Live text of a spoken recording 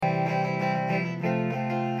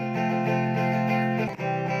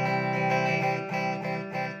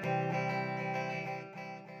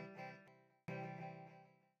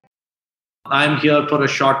I'm here for a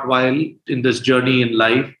short while in this journey in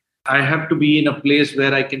life. I have to be in a place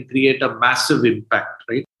where I can create a massive impact,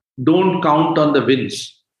 right? Don't count on the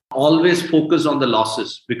wins. Always focus on the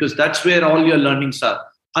losses because that's where all your learnings are.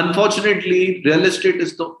 Unfortunately, real estate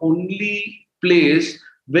is the only place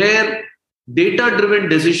where data driven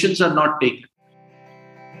decisions are not taken.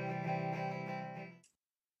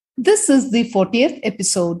 This is the 40th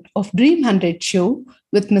episode of Dream 100 Show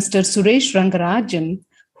with Mr. Suresh Rangarajan,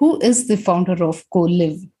 who is the founder of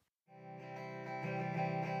CoLive.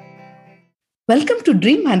 Welcome to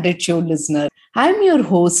Dream 100 Show, listener. I'm your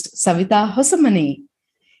host, Savita Hosamani.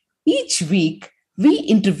 Each week, we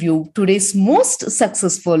interview today's most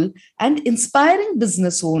successful and inspiring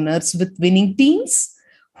business owners with winning teams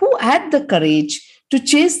who had the courage to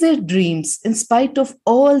chase their dreams in spite of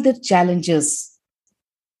all their challenges.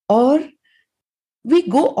 Or we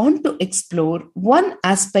go on to explore one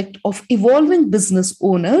aspect of evolving business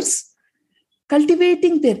owners,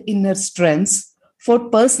 cultivating their inner strengths for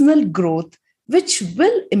personal growth, which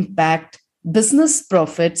will impact business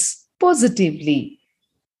profits positively.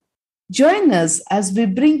 Join us as we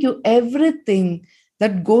bring you everything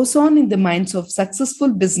that goes on in the minds of successful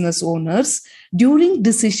business owners during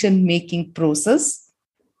decision-making process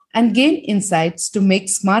and gain insights to make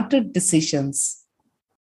smarter decisions.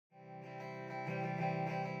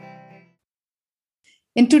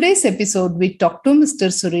 In today's episode, we talk to Mr.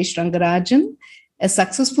 Suresh Rangarajan, a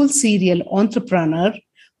successful serial entrepreneur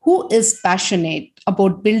who is passionate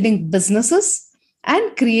about building businesses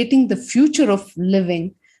and creating the future of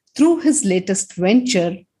living through his latest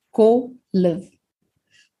venture, CoLive.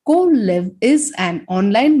 CoLive is an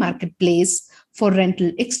online marketplace for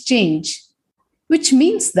rental exchange, which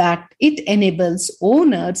means that it enables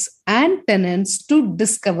owners and tenants to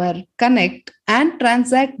discover, connect, and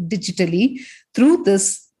transact digitally through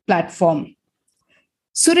this platform.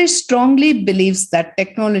 Suresh strongly believes that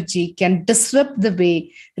technology can disrupt the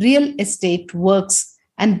way real estate works,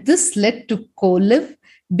 and this led to CoLive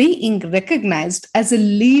being recognized as a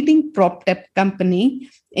leading PropTech company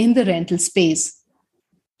in the rental space.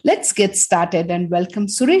 Let's get started and welcome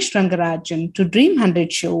Suresh Rangarajan to Dream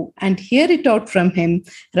 100 Show and hear it out from him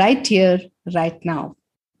right here, right now.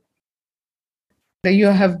 You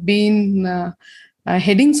have been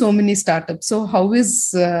heading so many startups. So how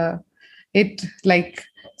is it like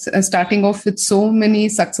starting off with so many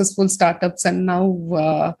successful startups and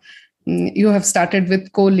now you have started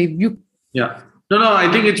with CoLive? Yeah. No,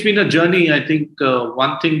 I think it's been a journey. I think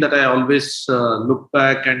one thing that I always look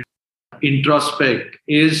back and introspect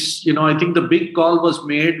is, I think the big call was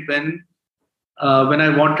made when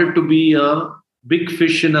I wanted to be a big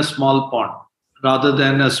fish in a small pond rather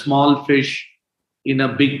than a small fish in a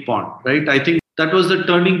big pond, right? I think that was the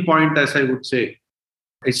turning point, as I would say.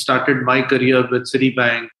 I started my career with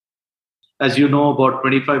Citibank. As you know, about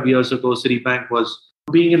 25 years ago, Citibank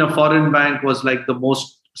being in a foreign bank was like the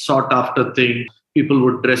most sought after thing. People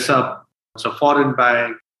would dress up. It's a foreign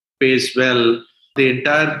bank, pays well. The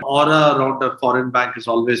entire aura around a foreign bank is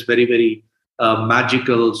always very, very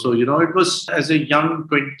magical. So, it was as a young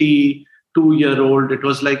 22-year-old, it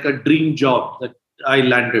was like a dream job that I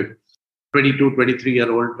landed. 22,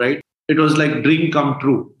 23-year-old, right? It was like dream come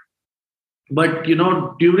true. But,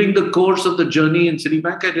 during the course of the journey in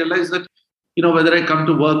Citibank, I realized that, whether I come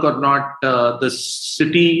to work or not, the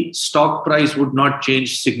Citi stock price would not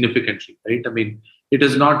change significantly, right? I mean, it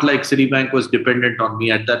is not like Citibank was dependent on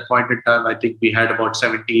me. At that point in time, I think we had about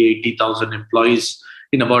 70, 80,000 employees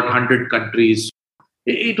in about 100 countries.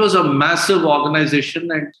 It was a massive organization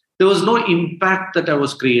and there was no impact that I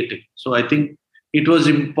was creating. So I think it was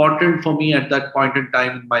important for me at that point in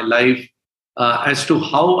time in my life as to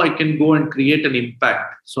how I can go and create an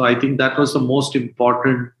impact. So I think that was the most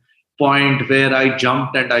important point where I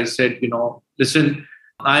jumped and I said, listen,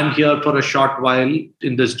 I'm here for a short while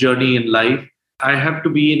in this journey in life. I have to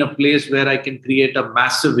be in a place where I can create a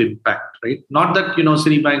massive impact, right? Not that,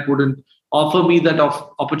 Citibank wouldn't offer me that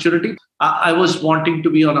opportunity. I was wanting to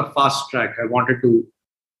be on a fast track. I wanted to,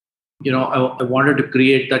 I wanted to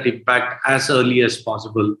create that impact as early as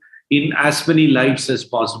possible in as many lives as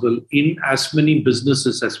possible, in as many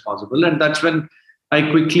businesses as possible. And that's when I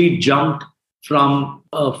quickly jumped from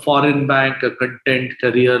a foreign bank, a content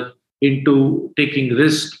career, into taking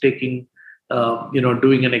risk, doing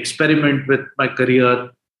an experiment with my career,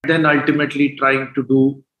 then ultimately trying to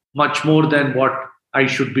do much more than what I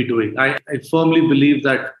should be doing. I firmly believe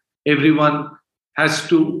that everyone has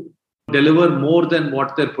to deliver more than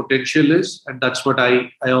what their potential is. And that's what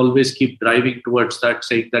I always keep driving towards that,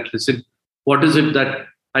 saying that, listen, what is it that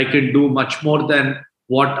I can do much more than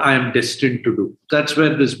what I am destined to do? That's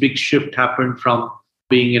where this big shift happened from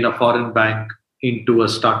being in a foreign bank into a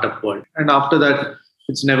startup world. And after that,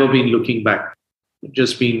 it's never been looking back.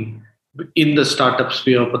 Just been in the startup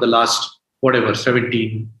sphere for the last,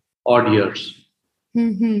 17 odd years.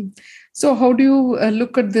 Mm-hmm. So, how do you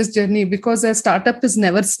look at this journey? Because a startup is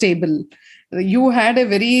never stable. You had a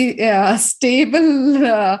very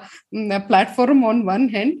stable platform on one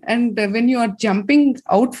hand, and when you are jumping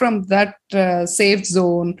out from that safe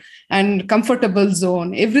zone and comfortable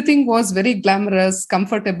zone, everything was very glamorous,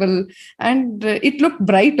 comfortable, and it looked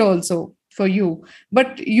bright also for you.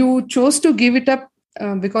 But you chose to give it up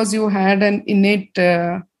because you had an innate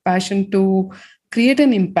passion to create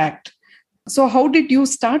an impact. So how did you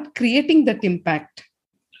start creating that impact?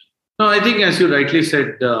 No, I think as you rightly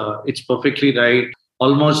said, it's perfectly right.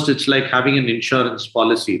 Almost it's like having an insurance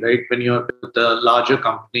policy, right? When you're with a larger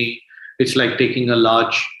company, it's like taking a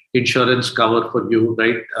large insurance cover for you,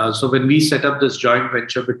 right? So when we set up this joint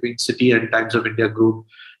venture between Citi and Times of India Group,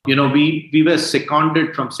 we were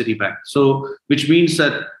seconded from Citibank. So which means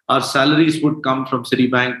that our salaries would come from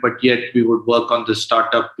Citibank, but yet we would work on this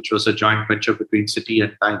startup, which was a joint venture between Citi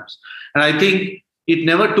and Times. And I think it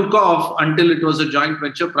never took off until it was a joint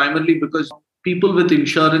venture, primarily because people with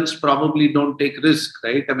insurance probably don't take risk,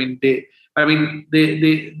 right? They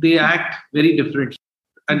act very differently.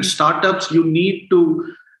 And startups, you need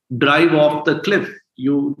to drive off the cliff.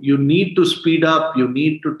 You need to speed up. You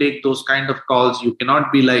need to take those kind of calls. You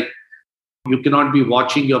cannot be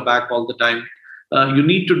watching your back all the time. You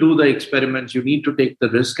need to do the experiments. You need to take the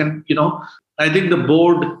risk. And, I think the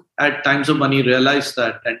board at Times of Money realized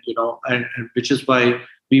that, and which is why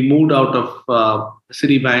we moved out of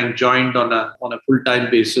Citibank, joined on a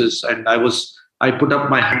full-time basis. And I put up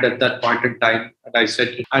my hand at that point in time, and I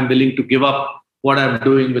said, I'm willing to give up what I'm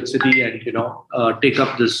doing with Citi and, take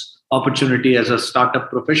up this opportunity as a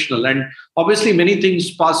startup professional. And obviously many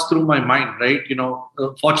things passed through my mind, right?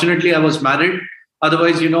 Fortunately I was married.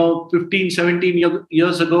 Otherwise, 15, 17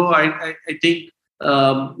 years ago, I think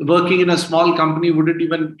working in a small company wouldn't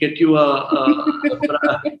even get you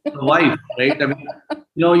a wife, right?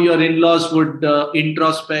 Your in-laws would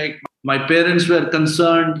introspect. My parents were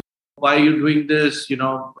concerned. Why are you doing this?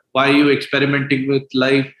 Why are you experimenting with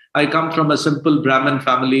life? I come from a simple Brahmin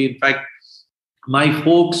family. In fact, my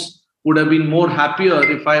folks would have been more happier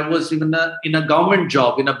if I was even in a government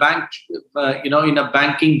job, in a bank, in a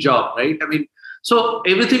banking job, right? So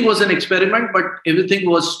everything was an experiment, but everything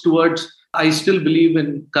was towards, I still believe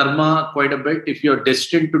in karma quite a bit. If you're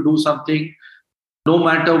destined to do something, no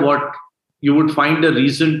matter what, you would find a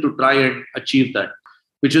reason to try and achieve that,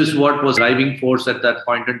 which is what was driving force at that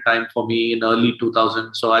point in time for me in early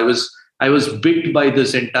 2000. So I was bit by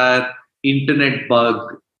this entire internet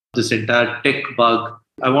bug, this entire tech bug.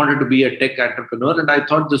 I wanted to be a tech entrepreneur, and I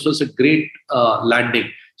thought this was a great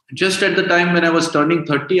landing. Just at the time when I was turning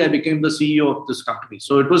 30, I became the CEO of this company.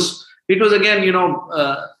 So it was again,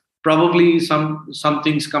 probably some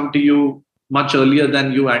things come to you much earlier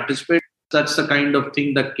than you anticipate. That's the kind of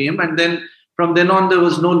thing that came. And then from then on, there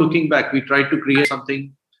was no looking back. We tried to create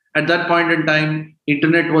something. At that point in time,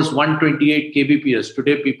 internet was 128 kbps.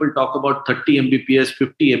 Today, people talk about 30 mbps,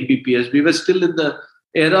 50 mbps. We were still in the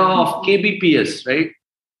era of kbps, right?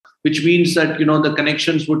 Which means that, the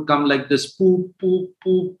connections would come like this, poop, poop,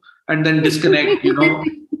 poop, and then disconnect,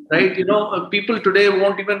 right? People today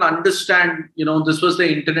won't even understand, this was the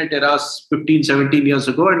internet era 15, 17 years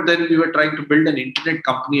ago. And then we were trying to build an internet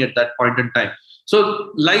company at that point in time.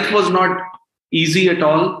 So life was not easy at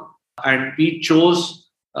all. And we chose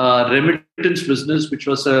remittance business, which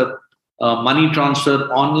was a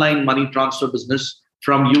online money transfer business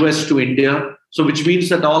from US to India. So which means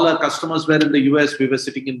that all our customers were in the US, we were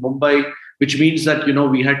sitting in Mumbai, which means that,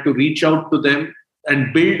 we had to reach out to them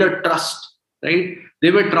and build a trust, right?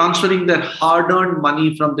 They were transferring their hard-earned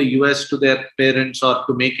money from the US to their parents or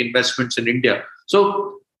to make investments in India.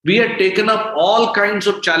 So we had taken up all kinds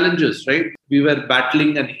of challenges, right? We were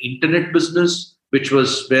battling an internet business, which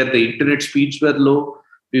was where the internet speeds were low.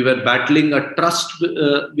 We were battling a trust,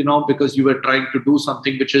 because you were trying to do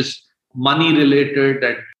something which is money related.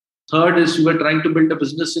 And third is you were trying to build a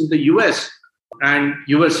business in the US and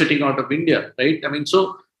you were sitting out of India, right?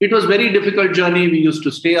 So it was a very difficult journey. We used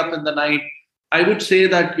to stay up in the night. I would say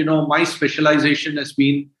that, my specialization has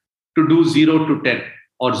been to do 0 to 10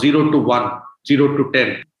 or 0 to 1, 0 to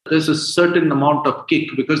 10. There's a certain amount of kick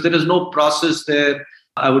because there is no process there.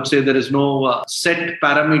 I would say there is no set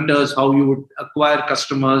parameters, how you would acquire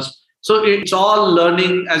customers. So it's all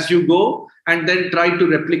learning as you go and then try to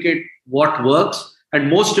replicate what works. And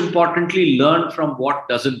most importantly, learn from what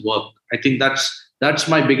doesn't work. I think that's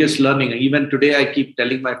my biggest learning. Even today, I keep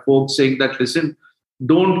telling my folks saying that, listen,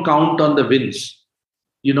 don't count on the wins.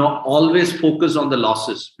 always focus on the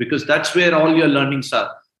losses, because that's where all your learnings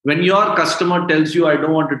are. When your customer tells you, I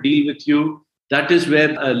don't want to deal with you, that is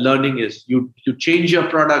where learning is. You change your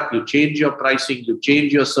product, you change your pricing, you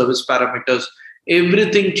change your service parameters.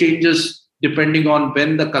 Everything changes depending on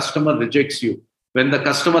when the customer rejects you. When the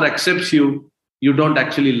customer accepts you, you don't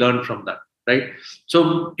actually learn from that, right?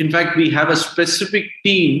 So in fact, we have a specific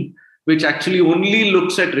team which actually only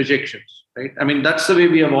looks at rejections, right? I mean, that's the way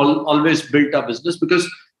we have always built our business, because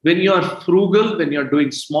when you are frugal, when you're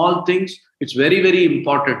doing small things, it's very, very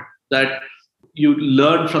important that you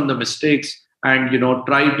learn from the mistakes and,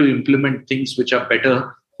 try to implement things which are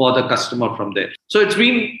better for the customer from there. So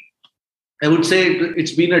I would say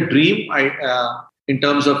it's been a dream. In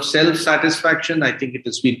terms of self-satisfaction, I think it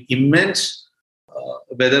has been immense.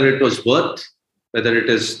 Whether it was worth, whether it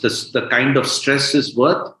is the kind of stress is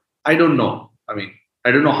worth, I don't know. I mean,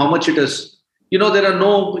 I don't know how much it is.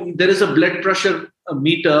 There is a blood pressure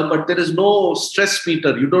meter, but there is no stress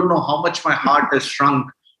meter. You don't know how much my heart has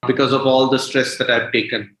shrunk because of all the stress that I've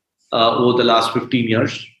taken over the last 15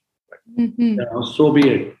 years. So be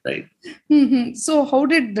it, right? So how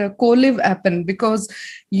did the co-live happen? Because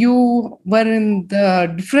you were in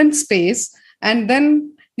the different space, and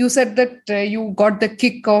then you said that you got the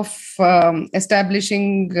kick of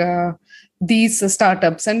establishing these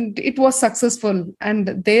startups, and it was successful.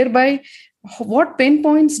 And thereby, what pain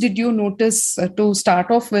points did you notice to start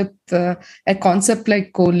off with a concept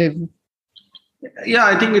like co-live? Yeah,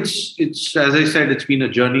 I think it's as I said, it's been a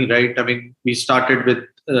journey, right? I mean, we started with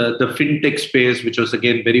the fintech space, which was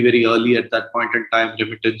again very, very early at that point in time.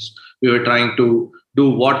 Remittance. We were trying to do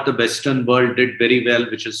what the Western world did very well,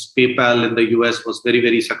 which is PayPal in the US was very,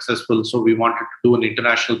 very successful. So we wanted to do an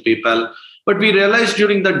international PayPal. But we realized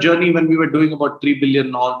during that journey, when we were doing about $3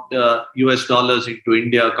 billion US dollars into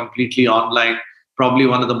India, completely online, probably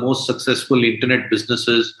one of the most successful internet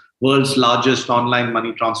businesses, world's largest online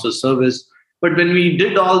money transfer service. But when we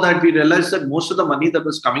did all that, we realized that most of the money that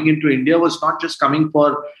was coming into India was not just coming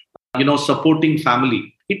for, supporting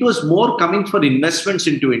family. It was more coming for investments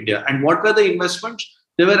into India. And what were the investments?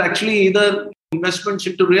 They were actually either investments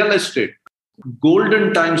into real estate,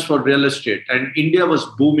 golden times for real estate. And India was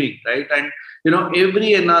booming, right? And,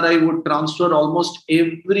 every NRI would transfer almost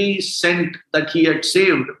every cent that he had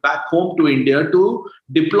saved back home to India to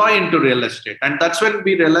deploy into real estate. And that's when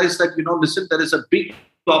we realized that, listen, there is a big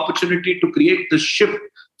opportunity to create the shift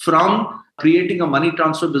from creating a money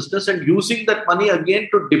transfer business and using that money again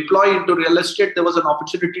to deploy into real estate. There was an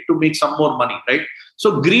opportunity to make some more money, right?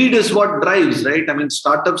 So greed is what drives, right? I mean,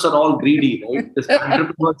 startups are all greedy, right? The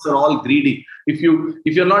entrepreneurs are all greedy. If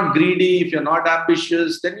you're not greedy, if you're not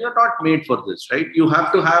ambitious, then you're not made for this, right? You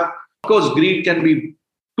have to have, of course, greed can be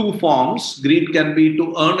two forms. Greed can be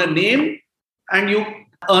to earn a name and you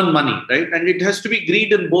earn money, right? And it has to be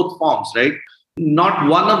greed in both forms, right? Not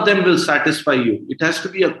one of them will satisfy you. It has to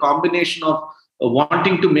be a combination of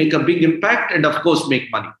wanting to make a big impact and, of course, make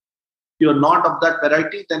money. If you're not of that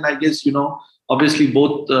variety, then I guess, obviously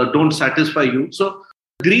both don't satisfy you. So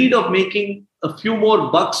greed of making a few more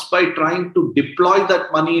bucks by trying to deploy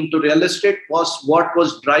that money into real estate was what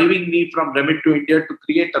was driving me from Remit to India to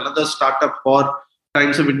create another startup for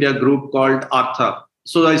Times of India Group called Artha.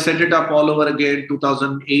 So I set it up all over again,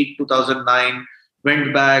 2008, 2009.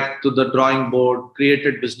 Went back to the drawing board,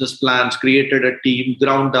 created business plans, created a team,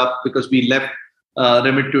 ground up, because we left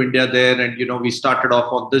Remit to India there. And, we started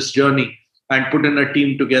off on this journey and put in a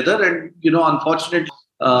team together. And, unfortunately,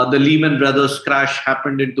 the Lehman Brothers crash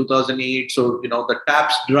happened in 2008. So, the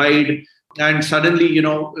taps dried. And suddenly,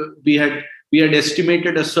 we had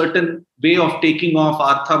estimated a certain way of taking off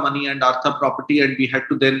Artha money and Artha property. And we had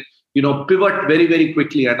to then, pivot very, very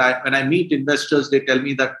quickly. And when I meet investors, they tell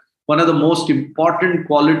me that one of the most important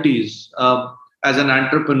qualities as an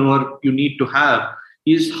entrepreneur you need to have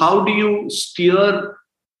is how do you steer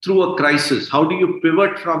through a crisis? How do you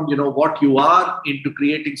pivot from what you are into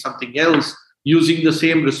creating something else using the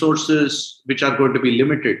same resources which are going to be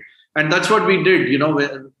limited? And that's what we did.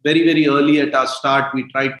 Very, very early at our start, we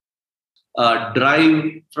tried to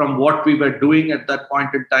drive from what we were doing at that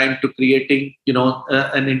point in time to creating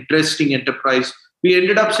an interesting enterprise. We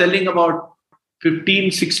ended up selling about 15,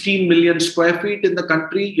 16 million square feet in the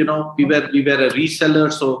country. We were a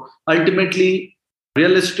reseller. So ultimately,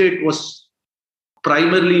 real estate was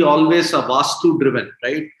primarily always a Vastu driven,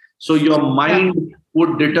 right? So your mind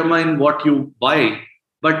would determine what you buy,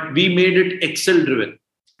 but we made it Excel driven.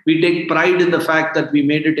 We take pride in the fact that we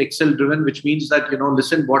made it Excel driven, which means that,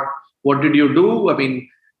 listen, what did you do? I mean,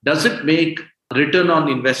 does it make return on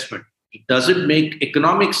investment? does it make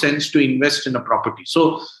economic sense to invest in a property?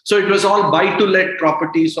 So it was all buy to let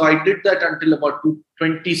property. So I did that until about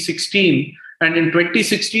 2016. And in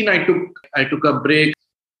 2016, I took a break.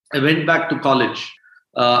 I went back to college.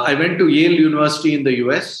 I went to Yale University in the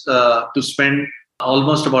US to spend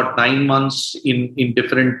almost about 9 months in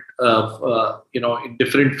different in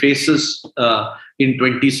different phases in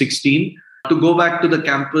 2016, to go back to the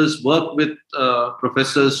campus, work with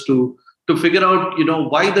professors to figure out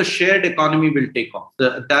why the shared economy will take off.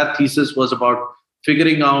 That thesis was about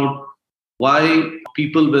figuring out why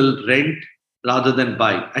people will rent rather than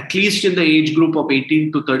buy. At least in the age group of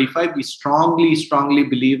 18 to 35, we strongly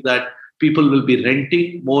believe that people will be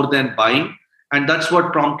renting more than buying. And that's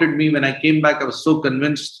what prompted me. When I came back, I was so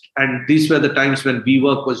convinced. And these were the times when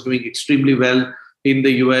WeWork was doing extremely well in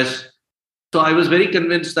the US. So I was very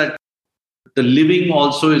convinced that the living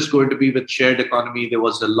also is going to be with shared economy. There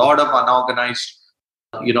was a lot of unorganized,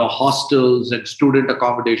 hostels and student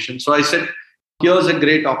accommodation. So I said, here's a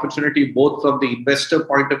great opportunity, both from the investor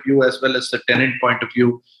point of view as well as the tenant point of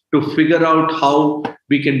view, to figure out how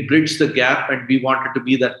we can bridge the gap. And we wanted to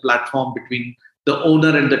be that platform between the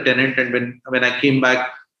owner and the tenant. And when I came back,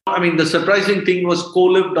 the surprising thing was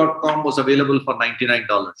Colive.com was available for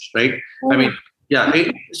 $99, right? Oh.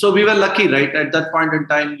 So we were lucky, right? At that point in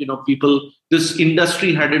time, this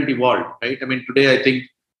industry hadn't evolved, right? Today, I think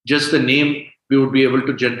just the name, we would be able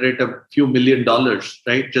to generate a few $1 million,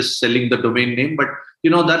 right? Just selling the domain name. But,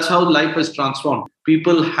 that's how life has transformed.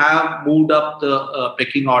 People have moved up the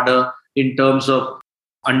pecking order in terms of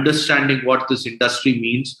understanding what this industry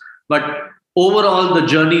means. But overall, the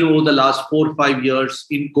journey over the last 4 or 5 years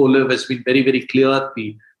in Colive has been very, very clear.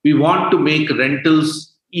 We want to make rentals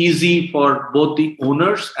easy for both the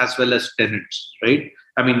owners as well as tenants, right?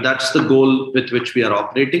 That's the goal with which we are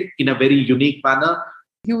operating in a very unique manner.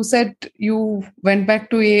 You said you went back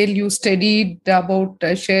to Yale, you studied about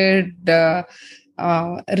shared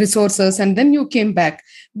resources, and then you came back.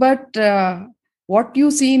 But what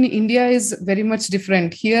you see in India is very much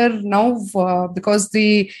different. Here now, because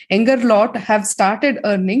the younger lot have started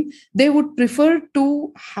earning, they would prefer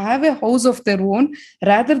to have a house of their own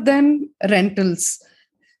rather than rentals.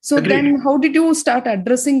 So Agreed. Then how did you start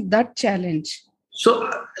addressing that challenge?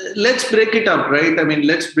 So let's break it up, right?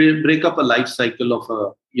 Let's break up a life cycle of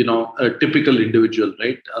a typical individual,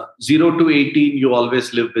 right? 0 to 18, you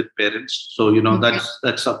always live with parents. So,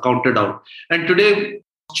 that's counted out. And today,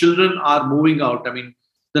 children are moving out.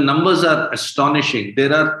 The numbers are astonishing.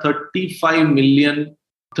 There are 35 million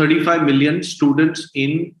students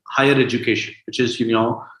in higher education, which is,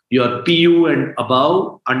 your PU and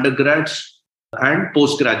above, undergrads and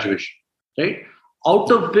post-graduation, right?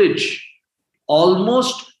 Out of which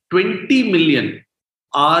almost 20 million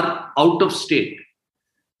are out of state.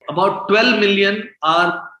 About 12 million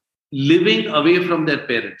are living away from their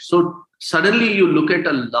parents. So suddenly you look at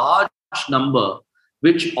a large number,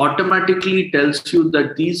 which automatically tells you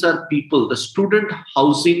that these are people. The student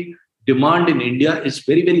housing demand in India is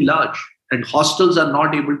very, very large, and hostels are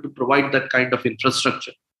not able to provide that kind of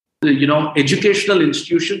infrastructure. Educational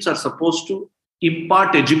institutions are supposed to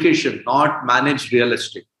impart education, not manage real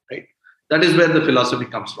estate, right? That is where the philosophy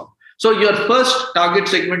comes from. So your first target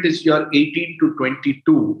segment is your 18 to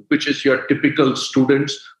 22, which is your typical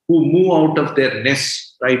students who move out of their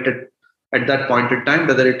nests, right, at that point in time,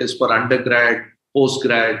 whether it is for undergrad,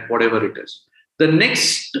 postgrad, whatever it is. The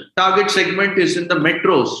next target segment is in the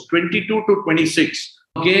metros, 22 to 26.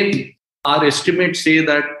 Again, our estimates say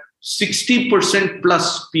that 60%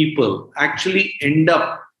 plus people actually end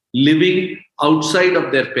up living outside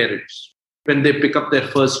of their parents when they pick up their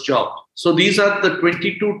first job. So these are the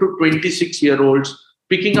 22 to 26-year-olds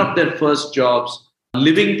picking up their first jobs,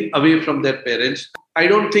 living away from their parents. I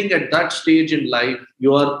don't think at that stage in life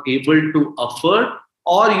you are able to afford,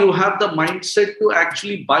 or you have the mindset to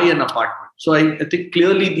actually buy an apartment. So I think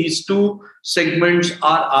clearly these two segments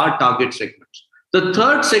are our target segments. The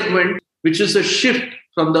third segment, which is a shift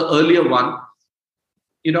from the earlier one,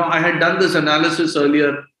 I had done this analysis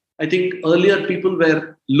earlier. I think earlier people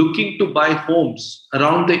were looking to buy homes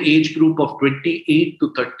around the age group of 28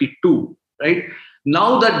 to 32, right?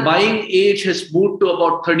 Now that buying age has moved to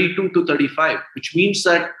about 32 to 35, which means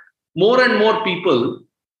that more and more people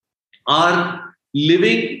are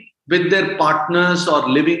living with their partners or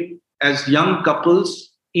living as young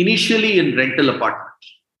couples initially in rental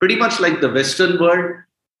apartments. Pretty much like the Western world,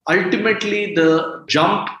 ultimately the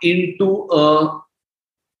jump into a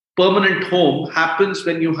permanent home happens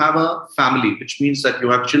when you have a family, which means that you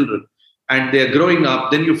have children and they're growing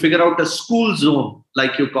up. Then you figure out a school zone,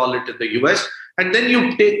 like you call it in the US, and then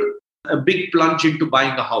you take a big plunge into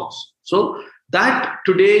buying a house. So That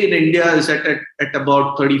today in India is at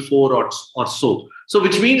about 34 or so. So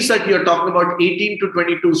which means that you're talking about 18 to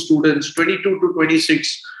 22 students, 22 to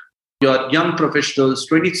 26, your young professionals,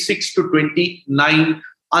 26 to 29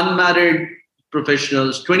 unmarried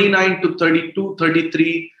professionals, 29 to 32,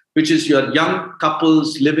 33, which is your young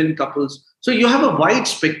couples, live-in couples. So you have a wide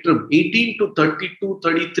spectrum, 18 to 32,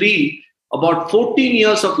 33, about 14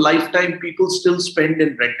 years of lifetime people still spend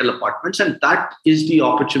in rental apartments. And that is the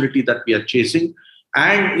opportunity that we are chasing.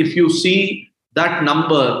 And if you see that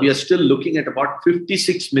number, we are still looking at about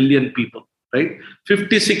 56 million people, right?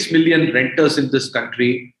 56 million renters in this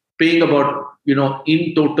country, paying about,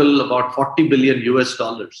 in total about 40 billion US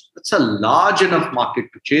dollars. That's a large enough market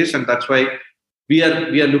to chase. And that's why we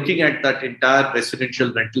are looking at that entire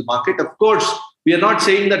residential rental market. Of course, we are not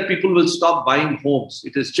saying that people will stop buying homes.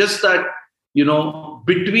 It is just that,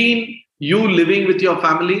 between you living with your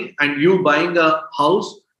family and you buying a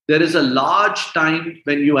house, there is a large time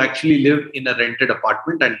when you actually live in a rented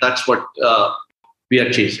apartment. And that's what we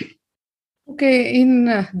are chasing. Okay, in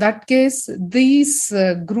that case, these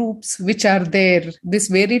groups which are there, these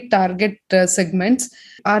very target segments,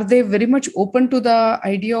 are they very much open to the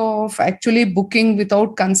idea of actually booking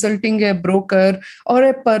without consulting a broker or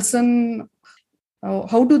a person?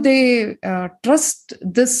 How do they trust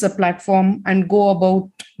this platform and go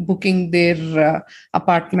about booking their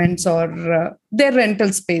apartments or their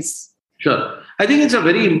rental space? Sure. I think it's a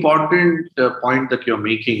very important point that you're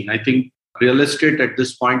making. I think real estate at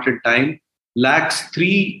this point in time lacks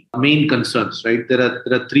three main concerns, right? There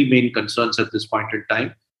are three main concerns at this point in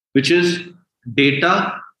time, which is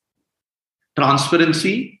data,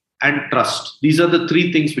 transparency, and trust. These are the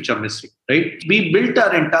three things which are missing, right? We built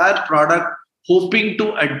our entire product hoping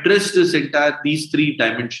to address these three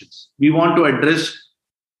dimensions. We want to address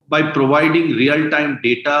by providing real-time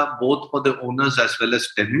data, both for the owners as well as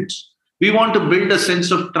tenants. We want to build a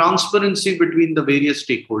sense of transparency between the various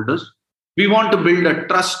stakeholders. We want to build a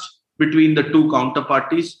trust between the two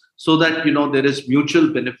counterparties so that there is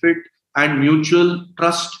mutual benefit and mutual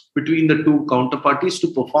trust between the two counterparties to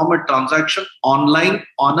perform a transaction online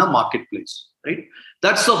on a marketplace, right?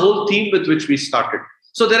 That's the whole theme with which we started.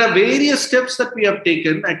 So there are various steps that we have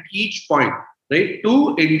taken at each point, right,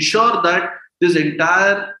 to ensure that this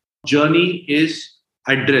entire journey is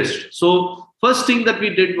addressed. So first thing that we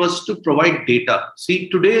did was to provide data. See,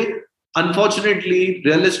 today, unfortunately,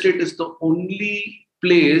 real estate is the only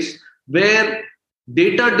place where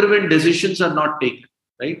data-driven decisions are not taken,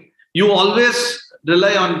 right? You always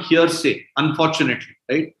rely on hearsay, unfortunately,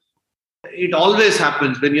 right? It always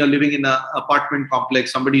happens when you're living in an apartment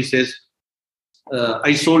complex. Somebody says,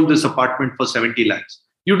 I sold this apartment for 70 lakhs.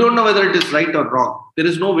 You don't know whether it is right or wrong. There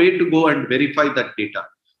is no way to go and verify that data.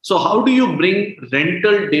 So how do you bring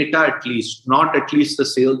rental data at least, not at least the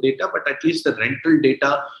sale data, but at least the rental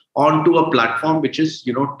data onto a platform which is,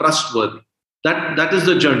 trustworthy? That is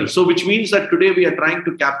the journey. So which means that today we are trying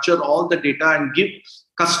to capture all the data and give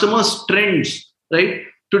customers trends, right?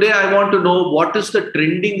 Today, I want to know what is the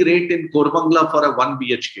trending rate in Korbangla for a 1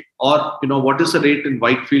 BHK or, what is the rate in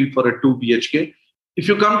Whitefield for a 2 BHK. If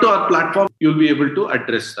you come to our platform, you'll be able to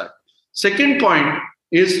address that. Second point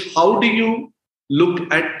is how do you look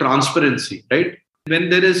at transparency, right? When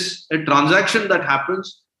there is a transaction that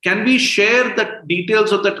happens, can we share the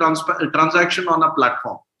details of the transaction on a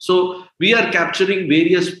platform? So we are capturing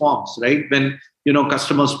various forms, right? When,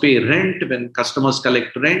 customers pay rent, when customers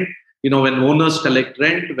collect rent, when owners collect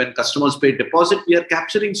rent, when customers pay deposit, we are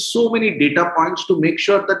capturing so many data points to make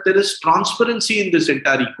sure that there is transparency in this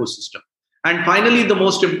entire ecosystem. And finally, the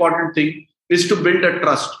most important thing is to build a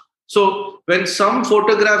trust. So when some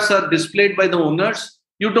photographs are displayed by the owners,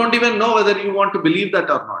 you don't even know whether you want to believe that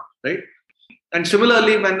or not, right? And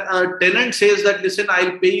similarly, when a tenant says that, listen,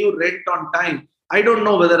 I'll pay you rent on time, I don't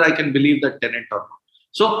know whether I can believe that tenant or not.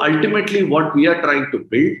 So ultimately, what we are trying to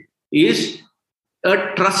build is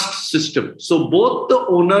a trust system. So both the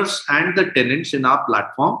owners and the tenants in our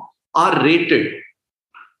platform are rated,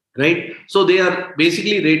 right? So they are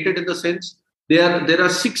basically rated in the sense there are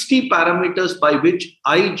 60 parameters by which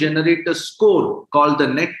I generate a score called the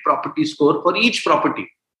net property score for each property.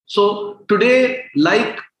 So today,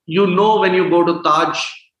 like when you go to Taj,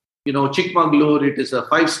 Chikmagalur, it is a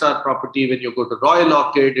 5-star property. When you go to Royal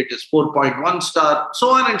Orchid, it is 4.1 star,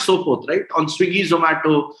 so on and so forth, right? On Swiggy,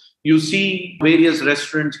 Zomato, you see various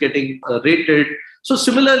restaurants getting rated. So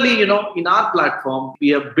similarly, in our platform, we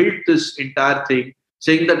have built this entire thing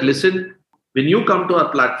saying that, listen, when you come to our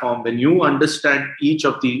platform, when you understand each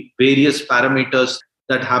of the various parameters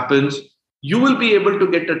that happens, you will be able to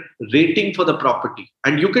get a rating for the property.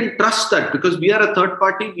 And you can trust that because we are a third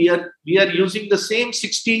party. We are using the same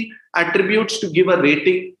 60 attributes to give a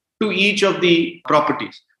rating to each of the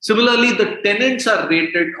properties. Similarly, the tenants are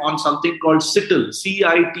rated on something called CITIL,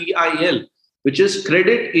 CITIL, which is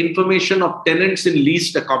Credit Information of Tenants in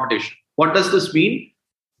Leased Accommodation. What does this mean?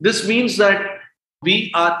 This means that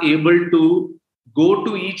we are able to go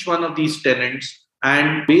to each one of these tenants,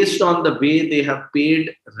 and based on the way they have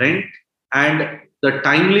paid rent and the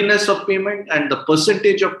timeliness of payment and the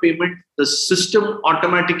percentage of payment, the system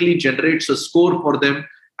automatically generates a score for them,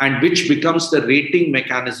 and which becomes the rating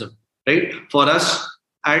mechanism, right, for us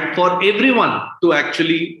and for everyone to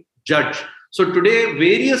actually judge. So today,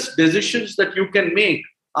 various decisions that you can make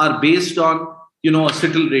are based on, a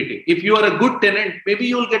CITIL rating. If you are a good tenant, maybe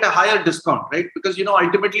you'll get a higher discount, right? Because,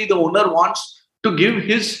 ultimately the owner wants to give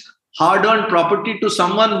his hard-earned property to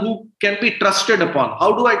someone who can be trusted upon.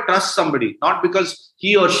 How do I trust somebody? Not because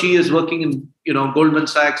he or she is working in, Goldman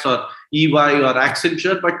Sachs or EY or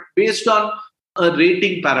Accenture, but based on a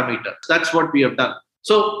rating parameter. That's what we have done.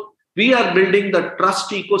 So we are building the trust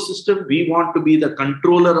ecosystem. We want to be the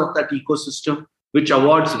controller of that ecosystem, which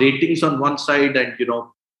awards ratings on one side and,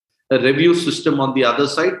 a review system on the other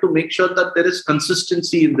side to make sure that there is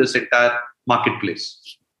consistency in this entire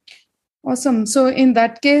marketplace. Awesome. So in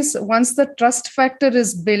that case, once the trust factor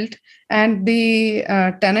is built and the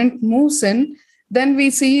tenant moves in, then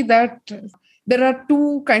we see that there are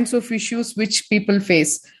two kinds of issues which people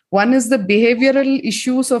face. One is the behavioral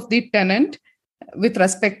issues of the tenant with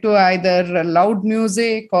respect to either loud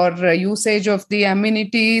music or usage of the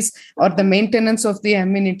amenities or the maintenance of the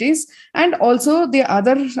amenities. And also the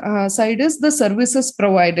other side is the services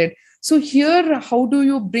provided. So here, how do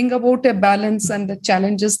you bring about a balance and the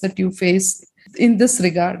challenges that you face in this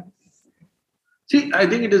regard? See, I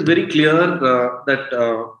think it is very clear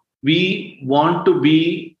that we want to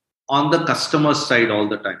be on the customer side all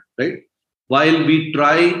the time, right? While we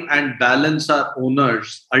try and balance our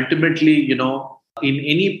owners, ultimately, in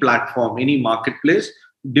any platform, any marketplace,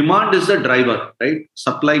 demand is the driver, right?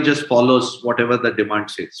 Supply just follows whatever the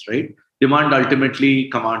demand says, right? Demand ultimately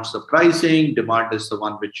commands the pricing. Demand is the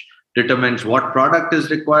one which determines what product is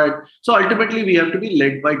required. So ultimately, we have to be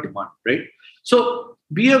led by demand, right? So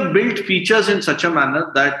we have built features in such a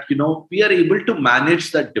manner that, we are able to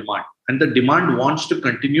manage that demand, and the demand wants to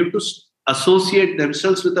continue to associate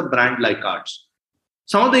themselves with a brand like ours.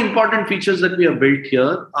 Some of the important features that we have built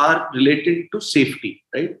here are related to safety,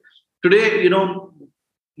 right? Today,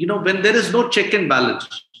 when there is no check and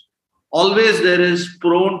balance, always there is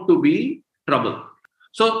prone to be trouble.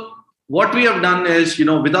 So what we have done is,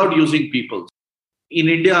 without using people. In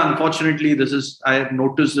India, unfortunately, I have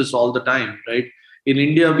noticed this all the time, right? In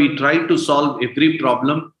India, we try to solve every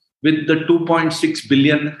problem with the 2.6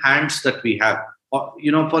 billion hands that we have.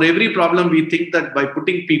 For every problem, we think that by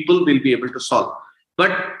putting people, we'll be able to solve.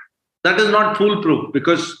 But that is not foolproof,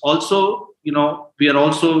 because also, we are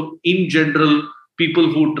also in general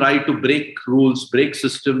people who try to break rules, break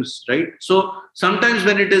systems, right? So sometimes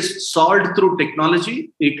when it is solved through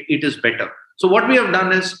technology, it is better. So what we have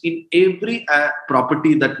done is, in every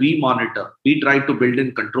property that we monitor, we try to build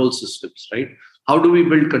in control systems, right? How do we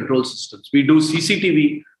build control systems? We do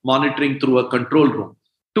CCTV monitoring through a control room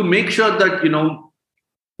to make sure that,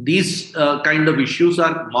 these kind of issues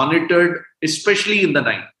are monitored, especially in the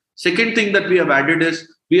night. Second thing that we have added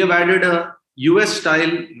is, we have added a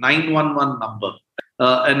US-style 911 number,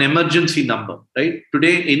 an emergency number, right?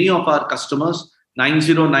 Today, any of our customers,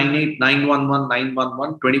 9098 911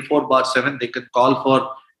 911 24/7, they can call for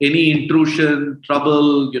any intrusion,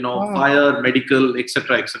 trouble, fire, medical,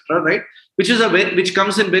 etc., right? Which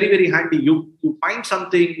comes in very, very handy. You find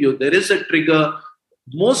something, there is a trigger.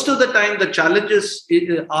 Most of the time, the challenges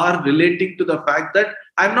are relating to the fact that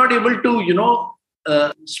I'm not able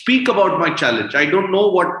to, speak about my challenge. I don't know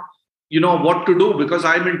what to do because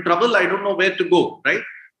I'm in trouble. I don't know where to go, right?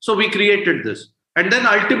 So we created this. And then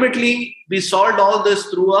ultimately, we solved all this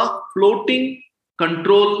through a floating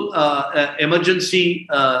control emergency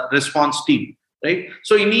response team, right?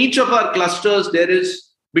 So in each of our clusters, there is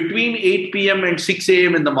between 8 p.m. and 6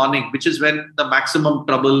 a.m. in the morning, which is when the maximum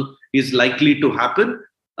trouble is likely to happen.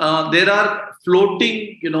 There are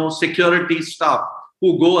floating, security staff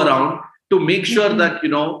who go around to make sure that,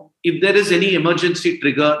 if there is any emergency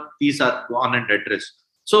trigger, these are on and addressed.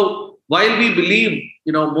 So while we believe,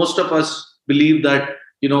 most of us believe that,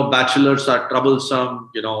 bachelors are troublesome,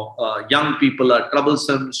 young people are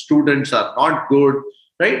troublesome, students are not good,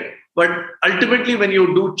 right? But ultimately, when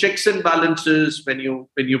you do checks and balances, when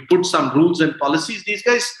you put some rules and policies, these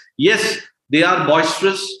guys, yes, they are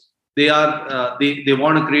boisterous. They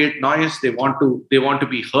want to create noise. They want to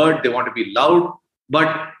be heard. They want to be loud.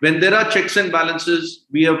 But when there are checks and balances,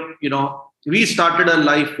 we started a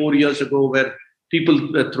life 4 years ago where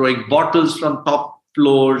people were throwing bottles from top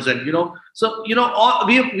floors, and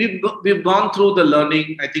we've gone through the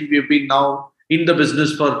learning. I think we've been now in the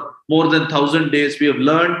business for more than 1,000 days. We have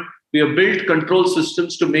learned. We have built control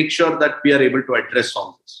systems to make sure that we are able to address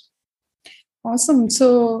all this. Awesome.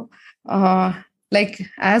 So,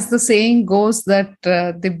 as the saying goes, that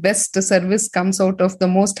the best service comes out of the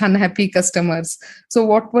most unhappy customers. So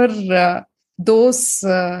what were those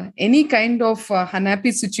any kind of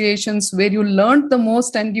unhappy situations where you learned the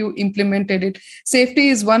most and you implemented it? Safety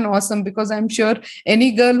is one. Awesome, because I'm sure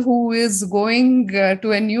any girl who is going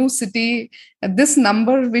to a new city, this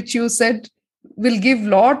number which you said will give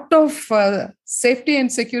lot of safety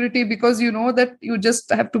and security, because you know that you just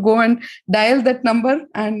have to go and dial that number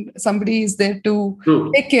and somebody is there to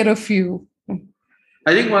take care of you.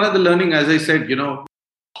 I think one of the learning, as I said,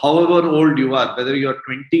 however old you are, whether you're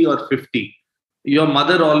 20 or 50, your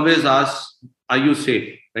mother always asks, are you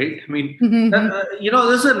safe? Right? I mean,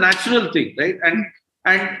 this is a natural thing, right?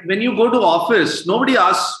 And when you go to office, nobody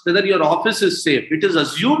asks whether your office is safe. It is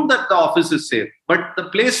assumed that the office is safe. But the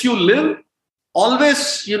place you live,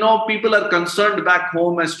 always, people are concerned back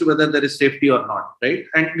home as to whether there is safety or not, right?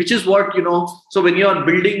 And which is what, so when you are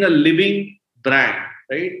building a living brand,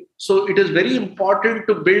 right? So it is very important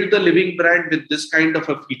to build the living brand with this kind of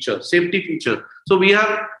a feature, safety feature. So we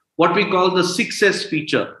have what we call the 6S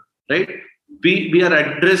feature, right? We are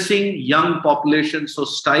addressing young population. So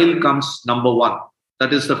style comes number one.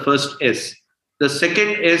 That is the first S. The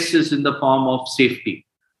second S is in the form of safety.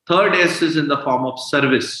 Third S is in the form of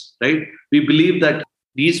service, right? We believe that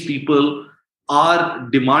these people are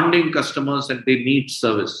demanding customers and they need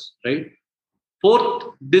service, right? Fourth,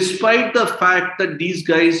 despite the fact that these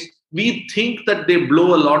guys, we think that they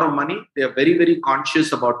blow a lot of money, they are very, very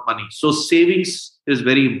conscious about money. So savings is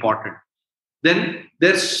very important. Then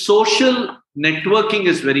their social networking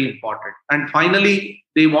is very important. And finally,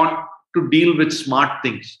 they want to deal with smart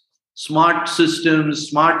things. Smart systems,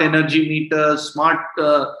 smart energy meters, smart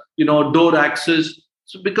door access,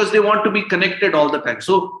 so because they want to be connected all the time.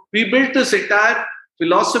 So we built this entire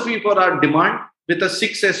philosophy for our demand with a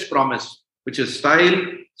 6S promise, which is style,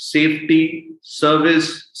 safety,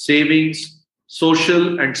 service, savings,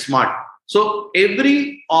 social, and smart. So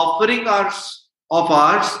every offering of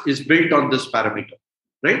ours is built on this parameter,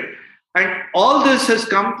 right? And all this has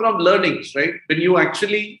come from learnings, right? When you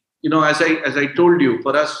actually, as I told you,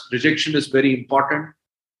 for us, rejection is very important.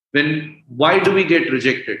 Why do we get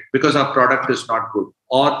rejected? Because our product is not good,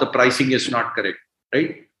 or the pricing is not correct,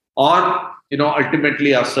 right? Or,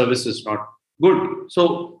 ultimately our service is not good.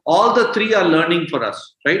 So all the three are learning for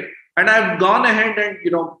us, right? And I've gone ahead and,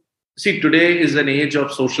 see, today is an age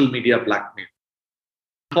of social media blackmail.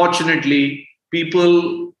 Unfortunately,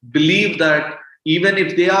 people believe that even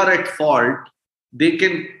if they are at fault, they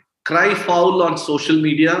can cry foul on social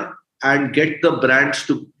media and get the brands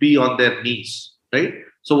to be on their knees, right?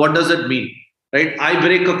 So what does it mean, right? I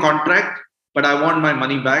break a contract, but I want my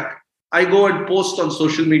money back. I go and post on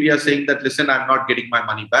social media saying that, listen, I'm not getting my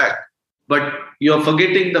money back. But you're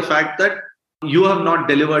forgetting the fact that you have not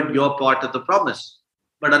delivered your part of the promise.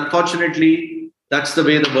 But unfortunately, that's the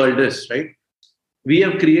way the world is, right? We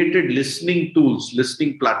have created listening tools,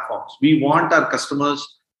 listening platforms. We want our customers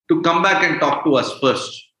to come back and talk to us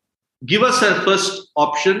first. Give us a first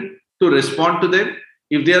option to respond to them.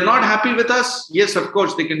 If they are not happy with us, yes, of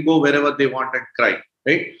course, they can go wherever they want and cry,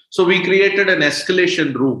 right? So we created an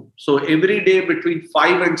escalation room. So every day between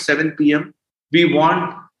 5 and 7 p.m., we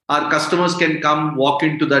want our customers can come, walk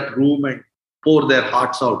into that room and pour their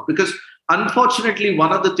hearts out. Because unfortunately,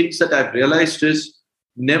 one of the things that I've realized is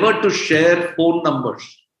never to share phone numbers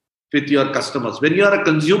with your customers. When you are a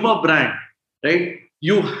consumer brand, right,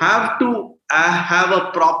 you have to have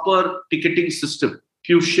a proper ticketing system. If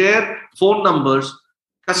you share phone numbers,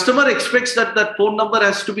 customer expects that that phone number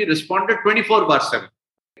has to be responded 24/7.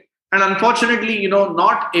 And unfortunately,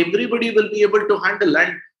 not everybody will be able to handle.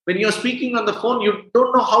 And when you're speaking on the phone, you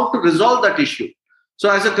don't know how to resolve that issue. So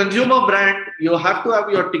as a consumer brand, you have to have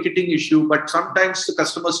your ticketing issue, but sometimes the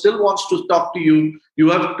customer still wants to talk to you. You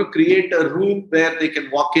have to create a room where they can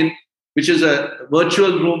walk in, which is a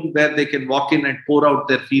virtual room where they can walk in and pour out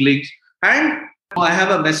their feelings. And I have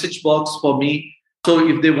a message box for me. So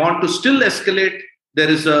if they want to still escalate, there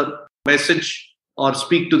is a message or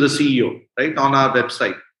speak to the CEO, right, on our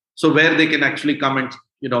website. So where they can actually come and,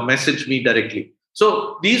 message me directly.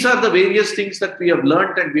 So these are the various things that we have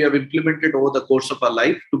learned and we have implemented over the course of our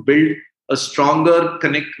life to build a stronger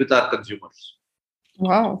connect with our consumers.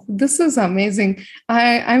 Wow, this is amazing.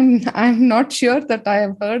 I'm not sure that I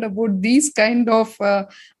have heard about these kind of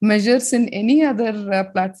measures in any other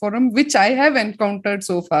platform which I have encountered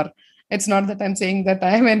so far. It's not that I'm saying that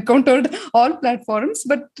I have encountered all platforms,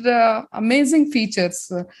 but amazing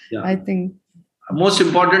features, Yeah. I think. Most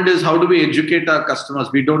important is how do we educate our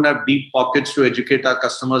customers? We don't have deep pockets to educate our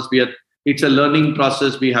customers. It's a learning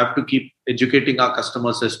process. We have to keep educating our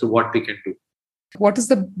customers as to what they can do. What is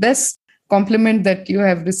the best compliment that you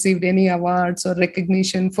have received, any awards or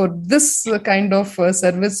recognition for this kind of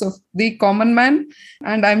service of the common man?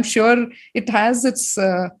 And I'm sure it has its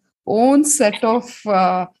own set of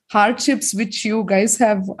hardships which you guys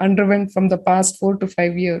have underwent from the past 4 to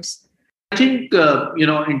 5 years. I think,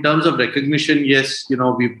 in terms of recognition, yes,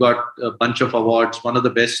 we've got a bunch of awards. One of the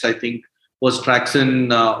best, I think, was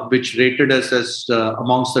Traxon, which rated us as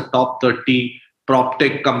amongst the top 30 prop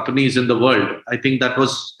tech companies in the world. I think that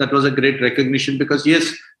was a great recognition because,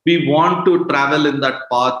 yes, we want to travel in that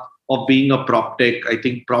path of being a prop tech. I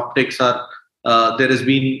think prop techs are, there has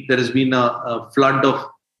been a flood of,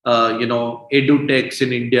 edu techs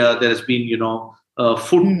in India. There has been,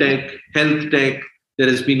 food tech, health tech. There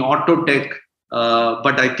has been auto tech,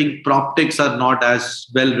 but I think prop techs are not as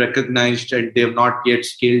well recognized and they have not yet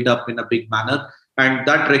scaled up in a big manner. And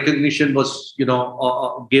that recognition was,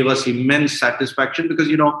 gave us immense satisfaction because,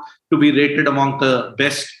 to be rated among the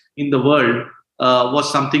best in the world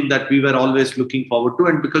was something that we were always looking forward to.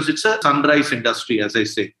 And because it's a sunrise industry, as I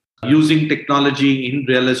say, using technology in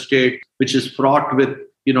real estate, which is fraught with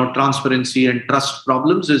transparency and trust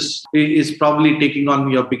problems is probably taking on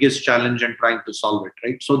your biggest challenge and trying to solve it,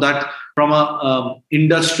 right? So that from a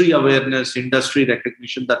industry awareness, industry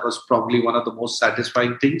recognition, that was probably one of the most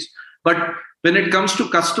satisfying things. But when it comes to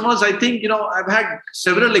customers, I think, I've had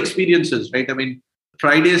several experiences, right? I mean,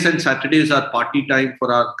 Fridays and Saturdays are party time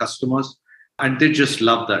for our customers and they just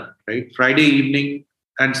love that, right? Friday evening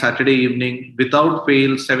and Saturday evening, without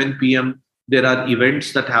fail, 7 p.m., there are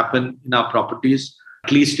events that happen in our properties,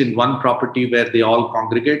 at least in one property where they all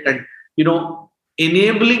congregate. And,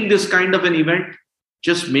 enabling this kind of an event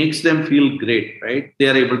just makes them feel great, right? They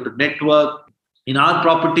are able to network. In our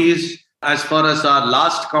properties, as far as our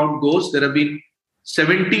last count goes, there have been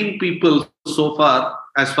 17 people so far,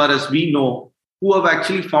 as far as we know, who have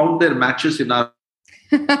actually found their matches in our.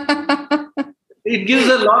 It gives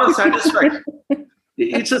a lot of satisfaction.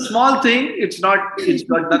 It's a small thing. It's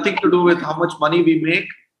got nothing to do with how much money we make.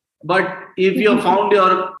 But if you have found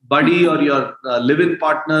your buddy or your live-in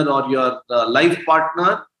partner or your life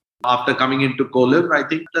partner after coming into co-live, I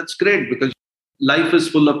think that's great because life is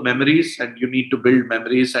full of memories and you need to build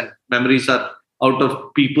memories, and memories are out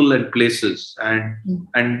of people and places.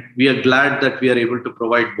 And we are glad that we are able to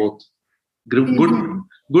provide both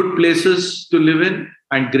good places to live in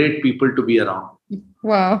and great people to be around.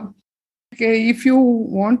 Wow. Okay, if you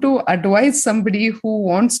want to advise somebody who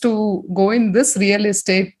wants to go in this real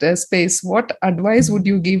estate space, what advice would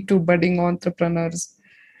you give to budding entrepreneurs?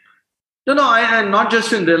 No, I not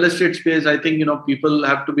just in real estate space. I think, people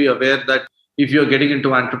have to be aware that if you're getting into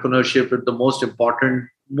entrepreneurship, the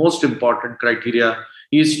most important criteria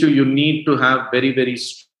is you need to have very, very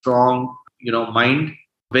strong, mind.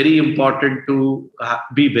 Very important to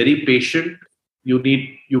be very patient. You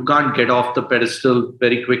can't get off the pedestal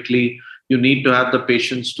very quickly. You need to have the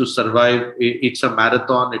patience to survive. It's a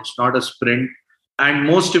marathon. It's not a sprint. And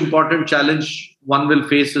most important challenge one will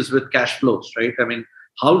face is with cash flows, right? I mean,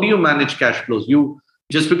 how do you manage cash flows?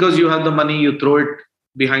 Just because you have the money, you throw it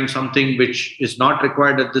behind something which is not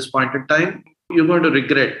required at this point in time, you're going to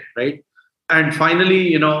regret, right? And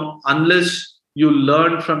finally, unless you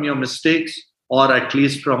learn from your mistakes or at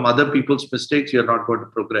least from other people's mistakes, you're not going to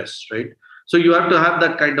progress, right? So you have to have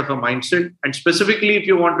that kind of a mindset. And specifically, if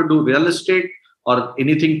you want to do real estate or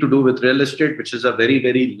anything to do with real estate, which is a very,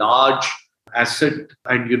 very large asset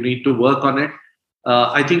and you need to work on it,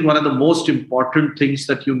 I think one of the most important things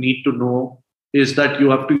that you need to know is that you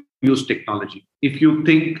have to use technology. If you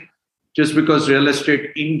think just because real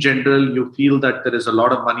estate in general, you feel that there is a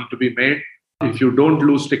lot of money to be made, if you don't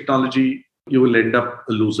lose technology, you will end up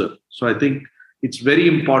a loser. So I think it's very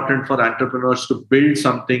important for entrepreneurs to build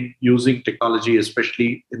something using technology,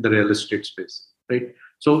 especially in the real estate space, right?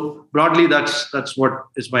 So broadly, that's what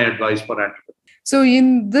is my advice for entrepreneurs. So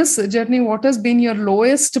in this journey, what has been your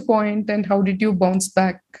lowest point and how did you bounce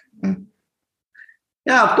back?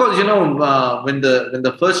 Yeah, of course, when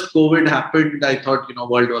the first COVID happened, I thought,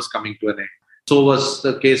 world was coming to an end. So was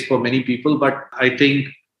the case for many people. But I think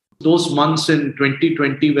those months in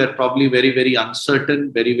 2020 were probably very, very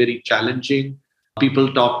uncertain, very, very challenging.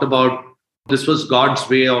 People talked about this was God's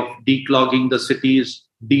way of declogging the cities,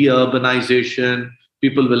 de-urbanization,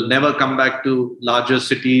 People will never come back to larger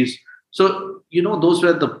cities. So, those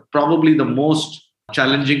were probably the most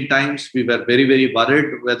challenging times. We were very, very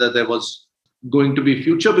worried whether there was going to be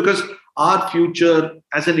future, because our future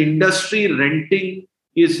as an industry, renting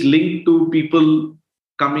is linked to people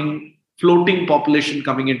floating population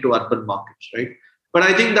coming into urban markets, right? But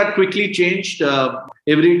I think that quickly changed.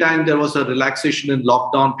 Every time there was a relaxation in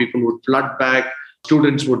lockdown, people would flood back.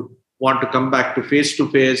 Students would want to come back to face.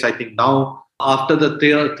 I think now, after the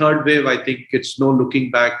third wave, I think it's no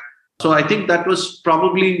looking back. So I think that was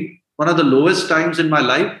probably one of the lowest times in my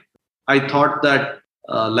life. I thought that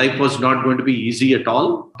life was not going to be easy at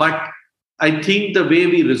all. But I think the way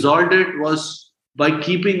we resolved it was by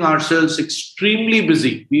keeping ourselves extremely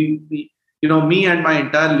busy. Me and my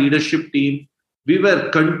entire leadership team, we were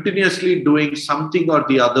continuously doing something or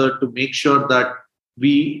the other to make sure that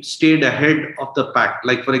we stayed ahead of the pack.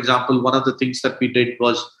 Like, for example, one of the things that we did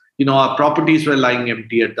was, our properties were lying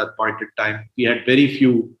empty at that point in time. We had very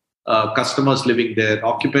few customers living there.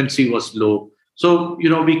 Occupancy was low. So,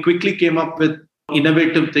 we quickly came up with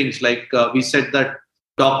innovative things. Like we said that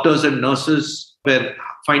doctors and nurses were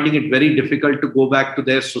finding it very difficult to go back to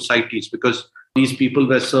their societies because these people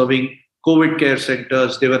were serving COVID care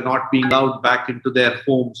centers. They were not being allowed back into their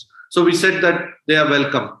homes. So we said that they are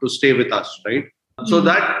welcome to stay with us, right? So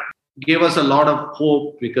that gave us a lot of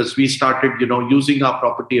hope because we started, using our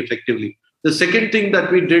property effectively. The second thing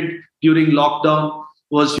that we did during lockdown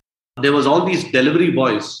was there was all these delivery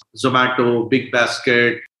boys, Zomato, Big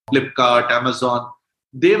Basket, Flipkart, Amazon.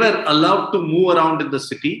 They were allowed to move around in the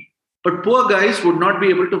city, but poor guys would not be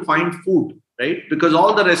able to find food, right? Because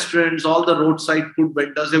all the restaurants, all the roadside food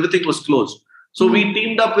vendors, everything was closed. So we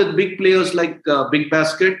teamed up with big players like Big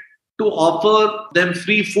Basket to offer them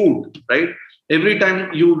free food, right? Every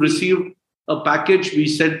time you receive a package, we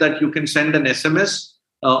said that you can send an SMS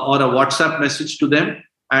or a WhatsApp message to them,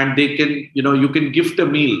 and they can, you can gift a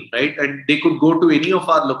meal, right? And they could go to any of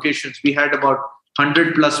our locations. We had about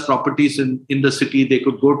 100 plus properties in the city. They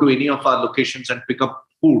could go to any of our locations and pick up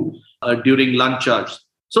food during lunch hours.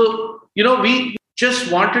 So, we just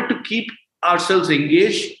wanted to keep ourselves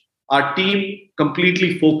engaged, our team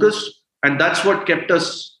completely focused. And that's what kept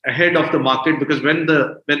us ahead of the market, because when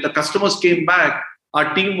the customers came back,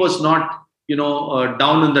 our team was not,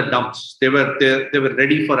 down in the dumps. They were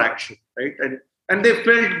ready for action, right? And they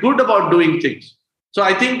felt good about doing things. So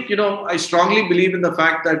I think, I strongly believe in the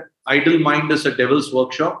fact that idle mind is a devil's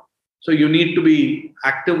workshop. So you need to be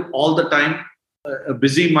active all the time. A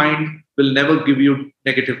busy mind will never give you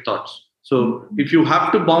negative thoughts. So if you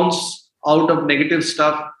have to bounce out of negative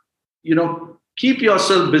stuff, keep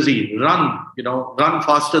yourself busy, run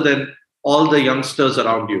faster than all the youngsters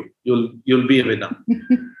around you. You'll be a winner.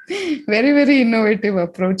 Very, very innovative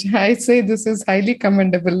approach. I say this is highly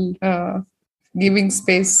commendable. Giving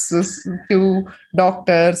spaces to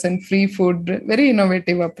doctors and free food, very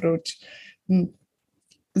innovative approach.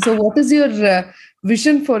 So what is your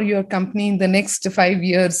vision for your company in the next 5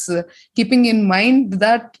 years, keeping in mind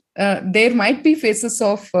that there might be phases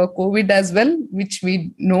of COVID as well, which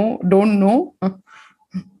we don't know? So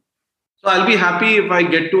I'll be happy if I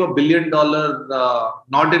get to $1 billion,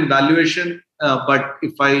 not in valuation, but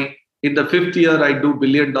if in the 5th year, I do $1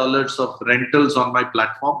 billion of rentals on my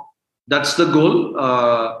platform. That's the goal.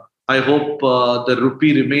 I hope the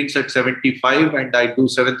rupee remains at 75 and I do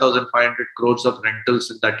 7,500 crores of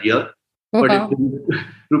rentals in that year. But if the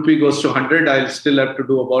rupee goes to 100, I'll still have to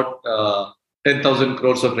do about 10,000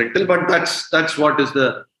 crores of rental. But that's what is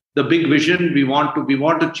the big vision. We want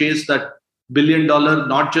to chase that $1 billion,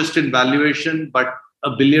 not just in valuation, but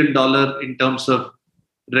 $1 billion in terms of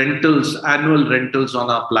rentals, annual rentals on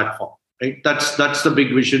our platform. Right? That's the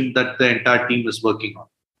big vision that the entire team is working on.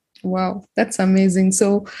 Wow, that's amazing.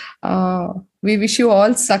 So we wish you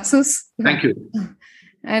all success. Thank you.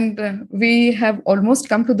 And we have almost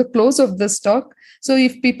come to the close of this talk. So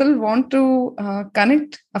if people want to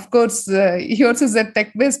connect, of course, yours is a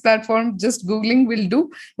tech-based platform, just Googling will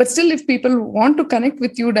do. But still, if people want to connect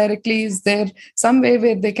with you directly, is there some way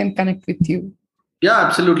where they can connect with you? Yeah,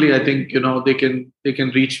 absolutely. I think, they can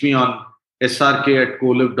reach me on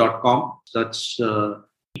srk@colive.com. That's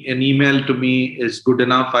an email to me is good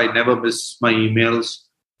enough. I never miss my emails.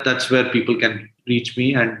 That's where people can reach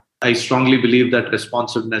me. And I strongly believe that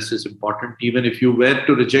responsiveness is important. Even if you were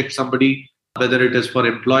to reject somebody, whether it is for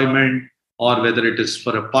employment or whether it is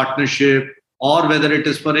for a partnership or whether it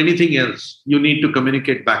is for anything else, you need to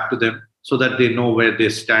communicate back to them so that they know where they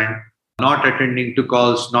stand. Not attending to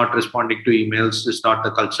calls, not responding to emails is not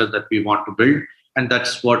the culture that we want to build. And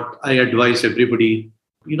that's what I advise everybody.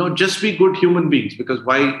 Just be good human beings, because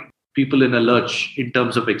why people in a lurch in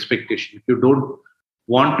terms of expectation? If you don't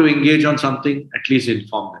want to engage on something, at least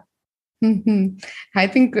inform them. I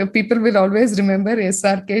think people will always remember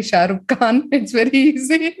SRK Shah Rukh Khan. It's very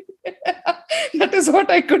easy. That is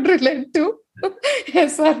what I could relate to.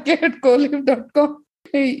 SRK at colive.com.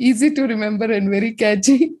 Easy to remember and very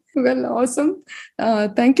catchy. Well, awesome.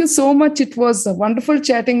 Thank you so much. It was wonderful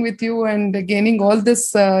chatting with you and gaining all this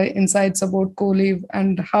insights about Colive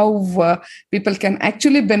and how people can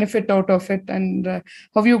actually benefit out of it, and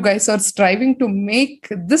how you guys are striving to make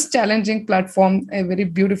this challenging platform a very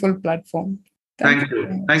beautiful platform. Thank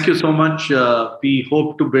you. Thank you so much. We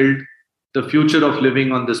hope to build the future of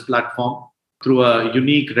living on this platform through a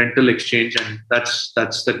unique rental exchange, and that's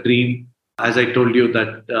the dream. As I told you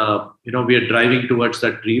that we are driving towards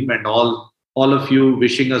that dream, and all of you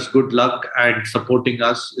wishing us good luck and supporting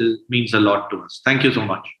us means a lot to us. Thank you so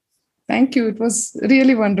much. Thank you. It was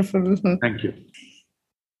really wonderful. Thank you.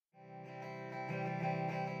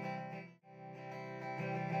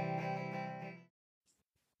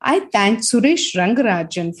 I thank Suresh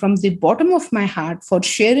Rangarajan from the bottom of my heart for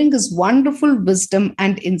sharing his wonderful wisdom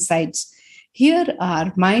and insights. Here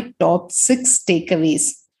are my top 6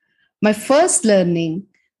 takeaways. My first learning: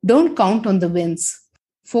 don't count on the wins.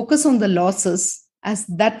 Focus on the losses, as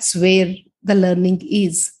that's where the learning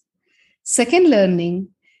is. Second learning: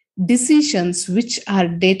 decisions which are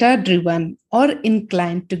data driven or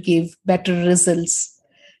inclined to give better results.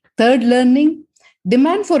 Third learning: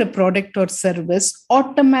 demand for a product or service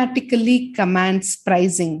automatically commands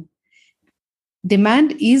pricing.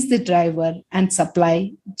 Demand is the driver and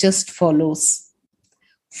supply just follows.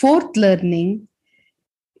 Fourth learning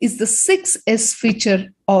is the 6S feature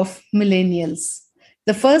of millennials.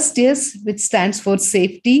 The first S, which stands for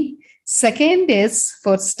safety. Second S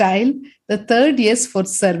for style. The third S for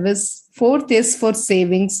service. Fourth S for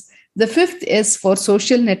savings. The fifth S for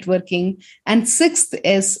social networking. And sixth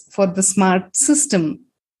S for the smart system.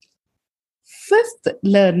 Fifth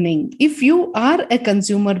learning: if you are a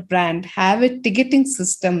consumer brand, have a ticketing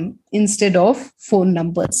system instead of phone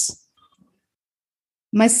numbers.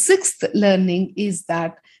 My sixth learning is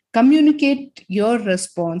that communicate your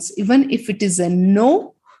response, even if it is a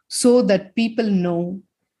no, so that people know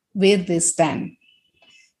where they stand.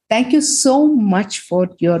 Thank you so much for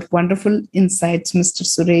your wonderful insights, Mr.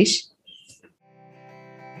 Suresh.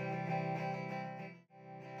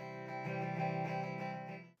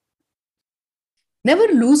 Never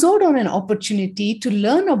lose out on an opportunity to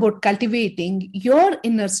learn about cultivating your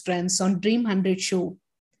inner strengths on Dream 100 Show.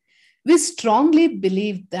 We strongly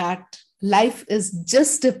believe that life is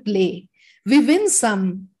just a play. We win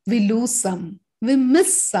some, we lose some, we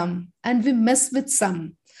miss some, and we mess with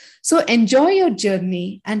some. So enjoy your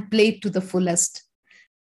journey and play to the fullest.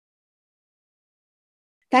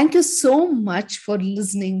 Thank you so much for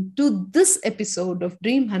listening to this episode of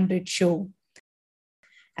Dream 100 Show.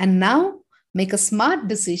 And now, make a smart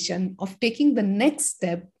decision of taking the next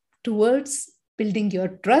step towards building your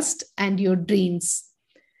trust and your dreams.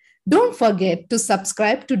 Don't forget to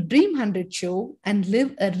subscribe to Dream 100 Show and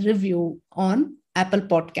leave a review on Apple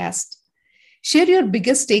Podcast. Share your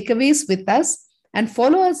biggest takeaways with us and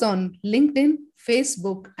follow us on LinkedIn,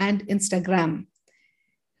 Facebook, and Instagram.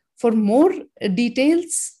 For more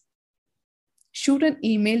details, shoot an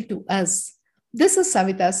email to us. This is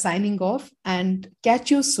Savita signing off, and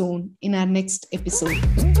catch you soon in our next episode.